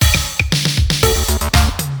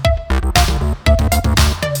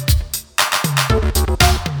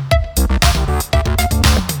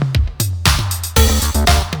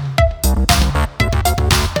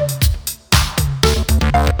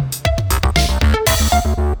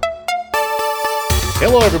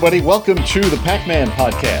Hello, everybody. Welcome to the PAC-man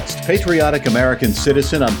podcast. Patriotic American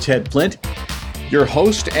citizen, I'm Ted Flint, your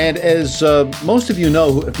host. And as most of you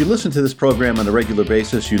know, if you listen to this program on a regular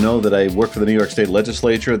basis, you know that I work for the New York State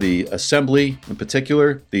Legislature, the Assembly in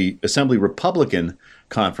particular, the Assembly Republican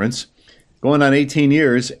Conference, going on 18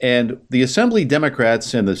 years. And the Assembly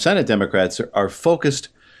Democrats and the Senate Democrats are focused,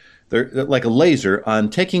 they're like a laser, on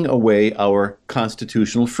taking away our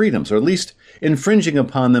constitutional freedoms, or at least infringing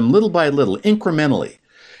upon them little by little, incrementally,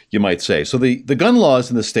 you might say. So the gun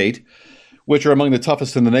laws in the state, which are among the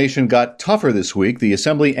toughest in the nation, got tougher this week. The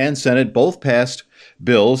Assembly and Senate both passed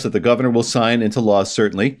bills that the governor will sign into law,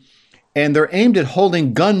 certainly, and they're aimed at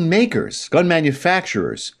holding gun makers, gun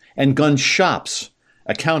manufacturers, and gun shops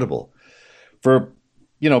accountable for,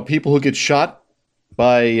 people who get shot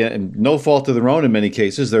by no fault of their own in many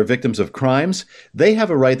cases. They're victims of crimes. They have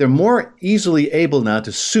a right. They're more easily able now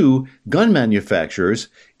to sue gun manufacturers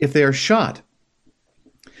if they are shot.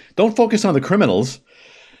 Don't focus on the criminals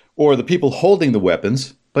or the people holding the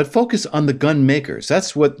weapons, but focus on the gun makers.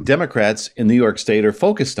 That's what Democrats in New York State are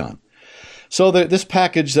focused on. So this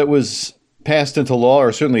package that was passed into law,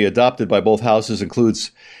 or certainly adopted by both houses,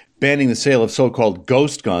 includes banning the sale of so-called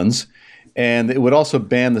ghost guns, and it would also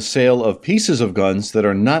ban the sale of pieces of guns that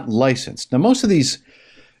are not licensed. Now, most of these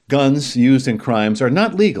guns used in crimes are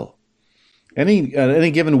not legal.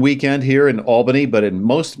 Any given weekend here in Albany, but in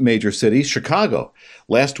most major cities, Chicago,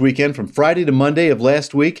 last weekend, from Friday to Monday of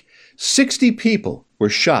last week, 60 people were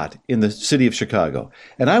shot in the city of Chicago.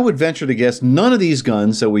 And I would venture to guess none of these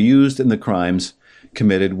guns that were used in the crimes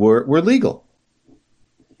committed were legal.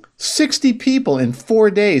 60 people in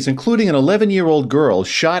 4 days, including an 11-year-old girl,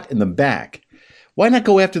 shot in the back. Why not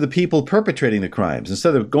go after the people perpetrating the crimes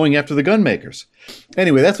instead of going after the gun makers?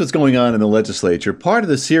 Anyway, that's what's going on in the legislature. Part of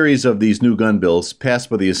the series of these new gun bills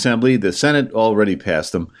passed by the Assembly, the Senate already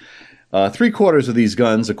passed them. 3/4 of these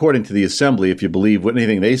guns, according to the Assembly, if you believe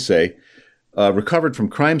anything they say, recovered from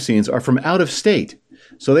crime scenes are from out of state.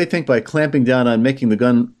 So they think by clamping down on making the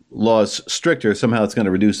gun laws stricter, somehow it's going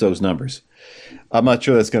to reduce those numbers. I'm not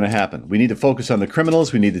sure that's going to happen. We need to focus on the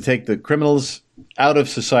criminals. We need to take the criminals out of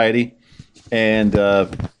society. And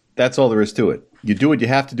that's all there is to it. You do what you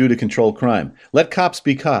have to do to control crime. Let cops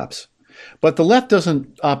be cops. But the left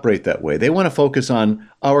doesn't operate that way. They want to focus on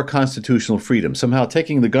our constitutional freedom. Somehow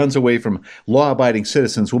taking the guns away from law-abiding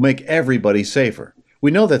citizens will make everybody safer.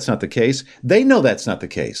 We know that's not the case. They know that's not the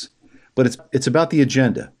case. But it's about the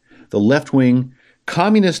agenda, the left-wing,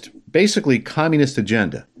 basically communist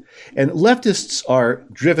agenda. And leftists are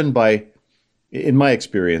driven by, in my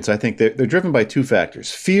experience, I think they're driven by two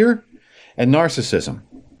factors: fear and narcissism.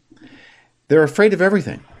 They're afraid of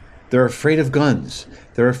everything. They're afraid of guns.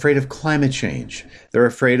 They're afraid of climate change. They're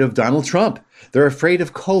afraid of Donald Trump. They're afraid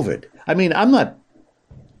of COVID. I mean, I'm not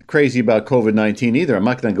crazy about COVID-19 either. I'm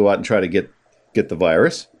not going to go out and try to get the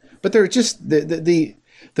virus. But they're just the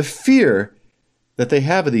fear that they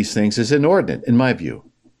have of these things is inordinate, in my view.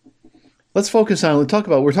 We're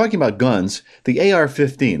talking about guns. The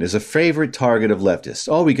AR-15 is a favorite target of leftists.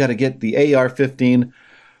 Oh, we got to get the AR-15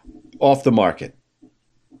 off the market.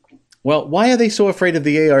 Well, why are they so afraid of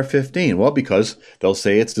the AR-15? Well, because they'll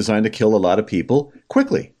say it's designed to kill a lot of people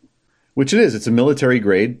quickly, which it is. It's a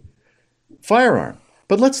military-grade firearm.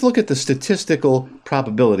 But let's look at the statistical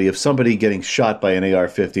probability of somebody getting shot by an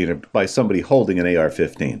AR-15 or by somebody holding an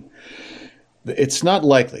AR-15. It's not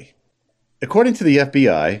likely. According to the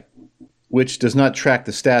FBI, which does not track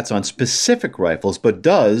the stats on specific rifles, but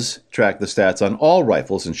does track the stats on all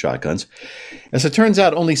rifles and shotguns. As it turns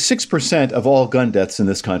out, only 6% of all gun deaths in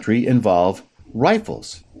this country involve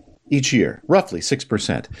rifles each year, roughly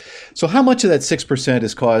 6%. So how much of that 6%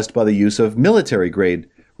 is caused by the use of military-grade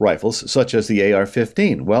rifles, such as the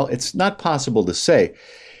AR-15? Well, it's not possible to say.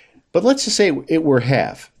 But let's just say it were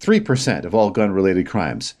half, 3% of all gun-related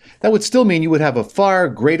crimes. That would still mean you would have a far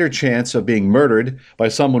greater chance of being murdered by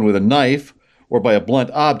someone with a knife or by a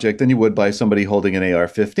blunt object than you would by somebody holding an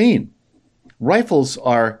AR-15. Rifles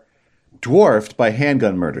are dwarfed by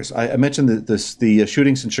handgun murders. I mentioned the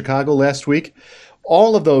shootings in Chicago last week.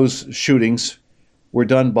 All of those shootings were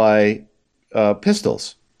done by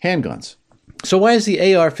pistols, handguns. So why is the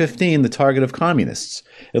AR-15 the target of communists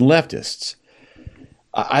and leftists?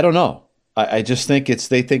 I don't know. I just think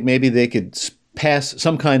they think maybe they could pass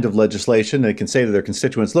some kind of legislation. They can say to their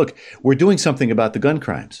constituents, look, we're doing something about the gun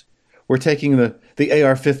crimes. We're taking the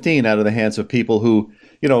AR-15 out of the hands of people who,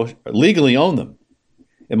 legally own them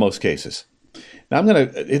in most cases. Now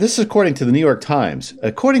this is according to the New York Times.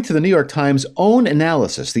 According to the New York Times' own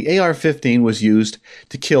analysis, the AR-15 was used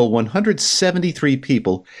to kill 173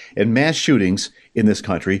 people in mass shootings in this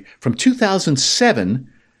country from 2007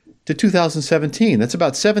 to to 2017. That's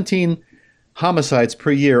about 17 homicides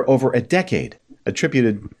per year over a decade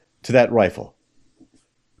attributed to that rifle,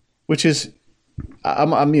 which is,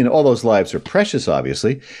 I mean, all those lives are precious,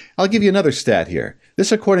 obviously. I'll give you another stat here.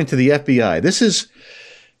 This, according to the FBI, this is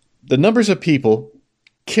the numbers of people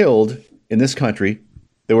killed in this country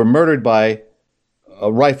that were murdered by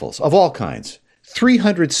rifles of all kinds.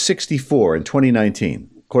 364 in 2019,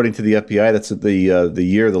 according to the FBI. That's the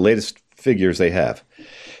year, the latest figures they have.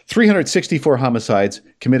 364 homicides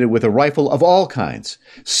committed with a rifle of all kinds.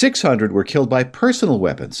 600 were killed by personal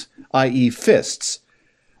weapons, i.e. fists,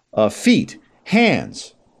 feet,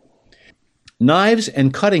 hands. Knives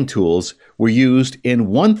and cutting tools were used in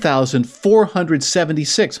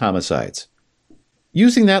 1,476 homicides.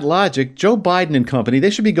 Using that logic, Joe Biden and company, they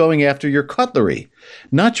should be going after your cutlery,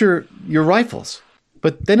 not your rifles.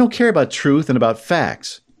 But they don't care about truth and about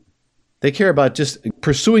facts. They care about just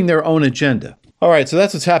pursuing their own agenda. All right, so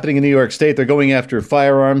that's what's happening in New York State. They're going after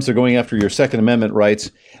firearms. They're going after your Second Amendment rights.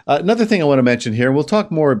 Another thing I want to mention here, we'll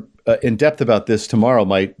talk more in depth about this tomorrow.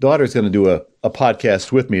 My daughter's going to do a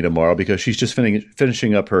podcast with me tomorrow because she's just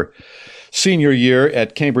finishing up her senior year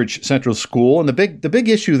at Cambridge Central School. And the big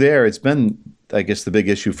issue there, it's been, I guess, the big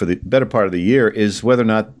issue for the better part of the year is whether or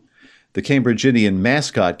not the Cambridge Indian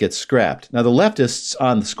mascot gets scrapped. Now, the leftists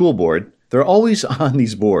on the school board, they're always on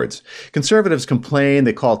these boards. Conservatives complain,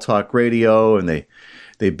 they call talk radio, and they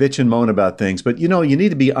bitch and moan about things. But, you need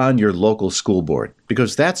to be on your local school board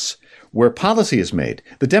because that's where policy is made.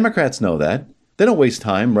 The Democrats know that. They don't waste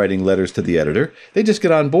time writing letters to the editor. They just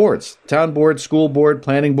get on boards, town board, school board,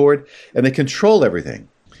 planning board, and they control everything.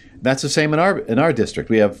 That's the same in our district.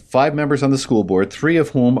 We have 5 members on the school board, 3 of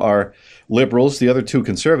whom are liberals, the other 2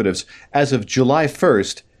 conservatives. As of July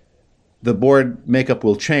 1st, the board makeup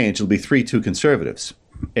will change. It'll be 3-2 conservatives.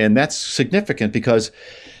 And that's significant because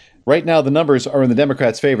right now the numbers are in the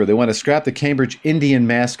Democrats' favor. They want to scrap the Cambridge Indian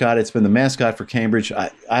mascot. It's been the mascot for Cambridge,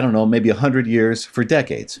 I don't know, maybe 100 years, for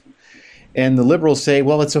decades. And the liberals say,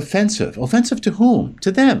 well, it's offensive. Offensive to whom?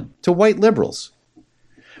 To them, to white liberals.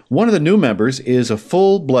 One of the new members is a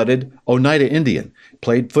full-blooded Oneida Indian,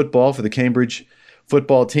 played football for the Cambridge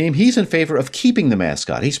football team. He's in favor of keeping the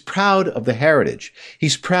mascot. He's proud of the heritage.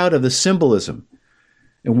 He's proud of the symbolism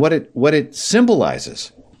and what it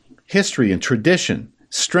symbolizes, history and tradition,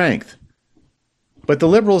 strength. But the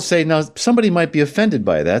liberals say, now, somebody might be offended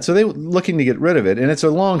by that, so they're looking to get rid of it. And it's a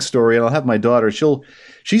long story, and I'll have my daughter,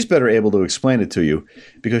 she's better able to explain it to you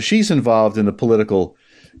because she's involved in the political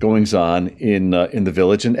goings-on in the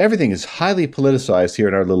village, and everything is highly politicized here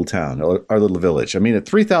in our little town, our little village. I mean, at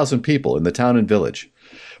 3,000 people in the town and village.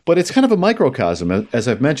 But it's kind of a microcosm, as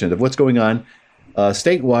I've mentioned, of what's going on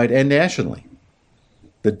statewide and nationally.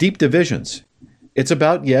 The deep divisions. It's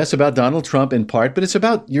about Donald Trump in part, but it's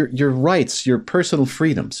about your rights, your personal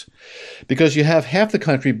freedoms. Because you have half the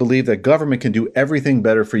country believe that government can do everything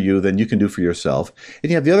better for you than you can do for yourself, and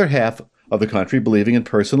you have the other half of the country believing in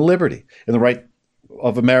personal liberty and the right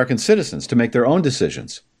of American citizens to make their own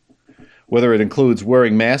decisions, whether it includes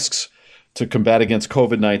wearing masks to combat against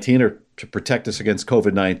COVID-19 or to protect us against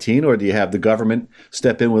COVID-19, or do you have the government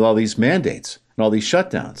step in with all these mandates and all these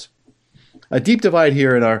shutdowns? A deep divide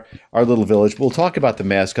here in our little village. We'll talk about the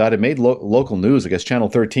mascot. It made local news. I guess Channel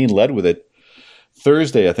 13 led with it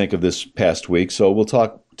Thursday, I think, of this past week. So we'll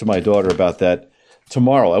talk to my daughter about that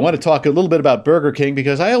tomorrow. I want to talk a little bit about Burger King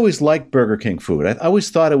because I always liked Burger King food. I always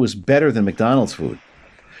thought it was better than McDonald's food,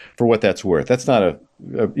 for what that's worth. That's not a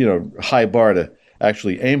high bar to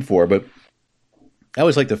actually aim for, but I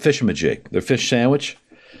always liked the fishamajig, their fish sandwich,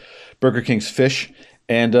 Burger King's fish,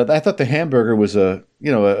 and I thought the hamburger was a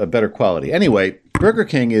better quality. Anyway, Burger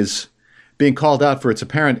King is being called out for its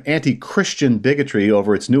apparent anti-Christian bigotry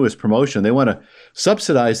over its newest promotion. They want to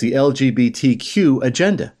subsidize the LGBTQ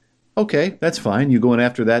agenda. Okay, that's fine. You're going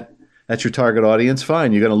after that. That's your target audience.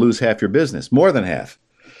 Fine. You're going to lose half your business, more than half,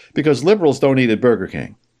 because liberals don't eat at Burger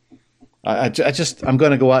King. I'm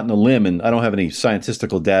going to go out on a limb, and I don't have any scientific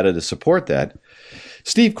data to support that.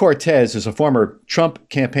 Steve Cortez is a former Trump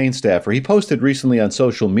campaign staffer. He posted recently on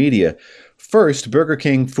social media, first, Burger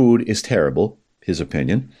King food is terrible, his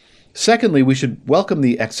opinion. Secondly, we should welcome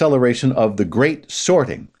the acceleration of the Great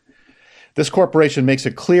Sorting. This corporation makes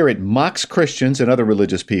it clear it mocks Christians and other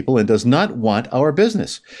religious people and does not want our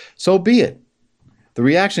business. So be it. The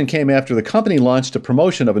reaction came after the company launched a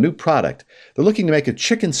promotion of a new product. They're looking to make a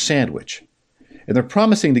chicken sandwich, and they're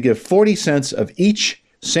promising to give 40 cents of each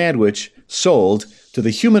sandwich sold to the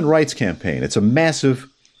Human Rights Campaign. It's a massive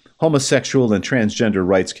homosexual and transgender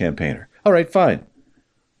rights campaigner. All right, fine.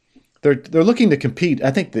 They're looking to compete.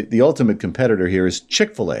 I think the ultimate competitor here is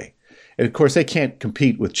Chick-fil-A. And of course, they can't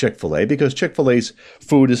compete with Chick-fil-A because Chick-fil-A's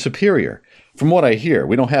food is superior. From what I hear,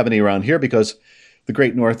 we don't have any around here because the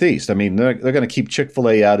great Northeast. I mean, they're going to keep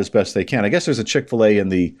Chick-fil-A out as best they can. I guess there's a Chick-fil-A in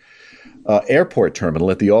the airport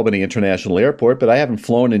terminal at the Albany International Airport, but I haven't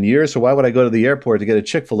flown in years, so why would I go to the airport to get a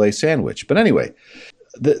Chick-fil-A sandwich? But anyway,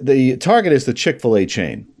 the target is the Chick-fil-A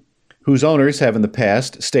chain, whose owners have in the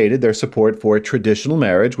past stated their support for traditional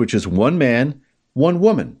marriage, which is one man, one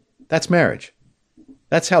woman. That's marriage.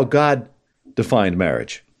 That's how God defined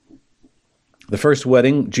marriage. The first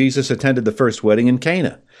wedding, Jesus attended the first wedding in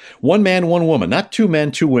Cana. One man, one woman, not two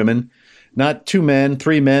men, two women, not two men,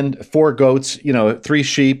 3 men, 4 goats, 3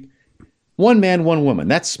 sheep. One man, one woman.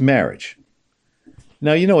 That's marriage.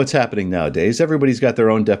 Now, you know what's happening nowadays. Everybody's got their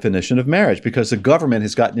own definition of marriage because the government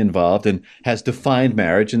has gotten involved and has defined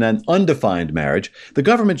marriage and then undefined marriage. The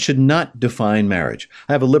government should not define marriage.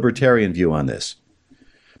 I have a libertarian view on this.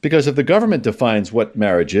 Because if the government defines what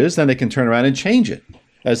marriage is, then they can turn around and change it,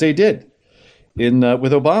 as they did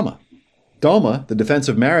with Obama. DOMA, the Defense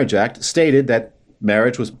of Marriage Act, stated that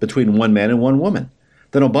marriage was between one man and one woman.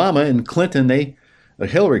 Then Obama and Clinton,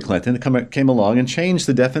 Hillary Clinton came along and changed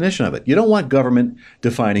the definition of it. You don't want government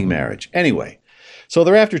defining marriage. Anyway, so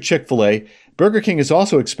they're after Chick-fil-A. Burger King is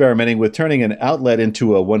also experimenting with turning an outlet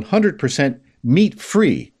into a 100%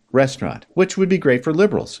 meat-free restaurant, which would be great for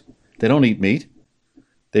liberals. They don't eat meat.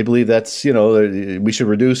 They believe that's, we should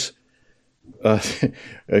reduce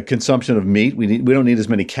consumption of meat. We don't need as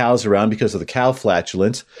many cows around because of the cow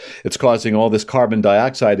flatulence. It's causing all this carbon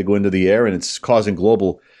dioxide to go into the air, and it's causing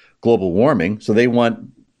global warming. So they want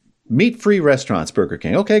meat-free restaurants, Burger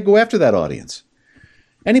King. Okay, go after that audience.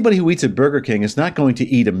 Anybody who eats at Burger King is not going to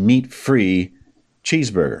eat a meat-free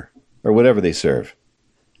cheeseburger or whatever they serve.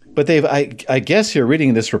 But I guess here,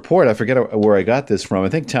 reading this report, I forget where I got this from, I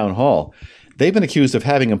think Town Hall, they've been accused of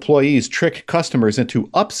having employees trick customers into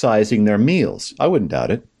upsizing their meals. I wouldn't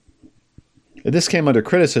doubt it. This came under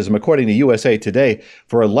criticism, according to USA Today,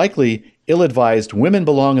 for a likely ill-advised Women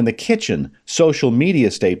Belong in the Kitchen social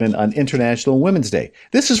media statement on International Women's Day.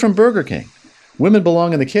 This is from Burger King. Women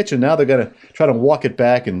belong in the kitchen. Now they're going to try to walk it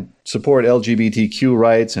back and support LGBTQ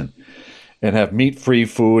rights and have meat-free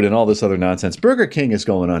food and all this other nonsense. Burger King is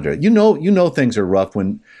going under. You know things are rough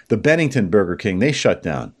when the Bennington Burger King, they shut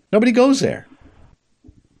down. Nobody goes there.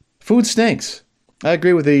 Food stinks. I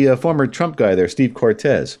agree with the former Trump guy there, Steve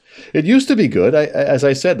Cortez. It used to be good. As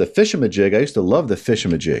I said, the Fish-a-majig, I used to love the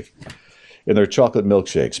Fish-a-majig in their chocolate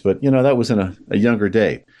milkshakes. But, that was in a younger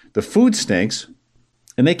day. The food stinks,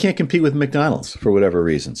 and they can't compete with McDonald's for whatever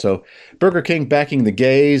reason. So Burger King backing the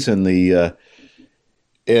gays and the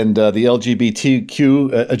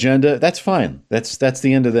LGBTQ agenda, that's fine. That's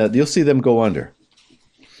the end of that. You'll see them go under.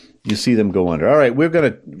 All right, we're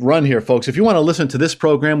going to run here, folks. If you want to listen to this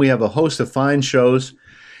program, we have a host of fine shows.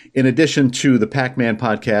 In addition to the PAC-man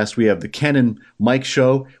podcast, we have the Ken and Mike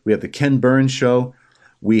show. We have the Ken Burns show.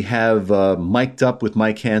 We have Mic'd Up with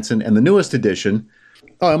Mike Hansen. And the newest edition,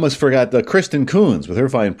 I almost forgot, Kristen Coons with her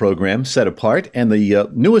fine program, Set Apart. And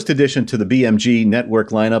the newest addition to the BMG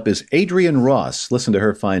network lineup is Adrienne Ross. Listen to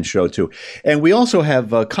her fine show, too. And we also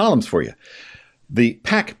have columns for you. The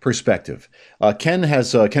PAC perspective. Ken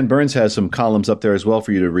Burns has some columns up there as well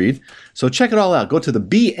for you to read. So check it all out. Go to the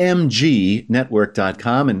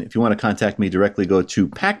bmgnetwork.com. And if you want to contact me directly, go to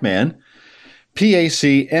PAC-man,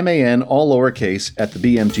 PACMAN, all lowercase, at the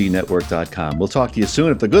bmgnetwork.com. We'll talk to you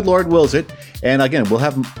soon if the good Lord wills it. And again, we'll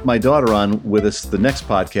have my daughter on with us the next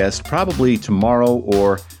podcast, probably tomorrow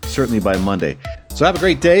or certainly by Monday. So have a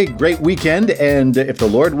great day, great weekend. And if the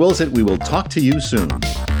Lord wills it, we will talk to you soon.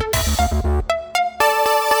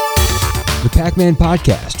 The PAC-man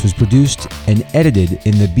podcast was produced and edited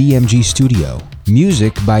in the BMG studio.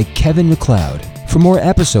 Music by Kevin MacLeod. For more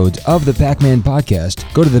episodes of the PAC-man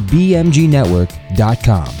podcast, go to the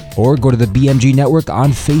bmgnetwork.com or go to the BMG Network on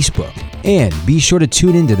Facebook. And be sure to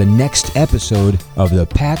tune in to the next episode of the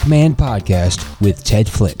PAC-man podcast with Ted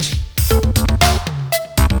Flint.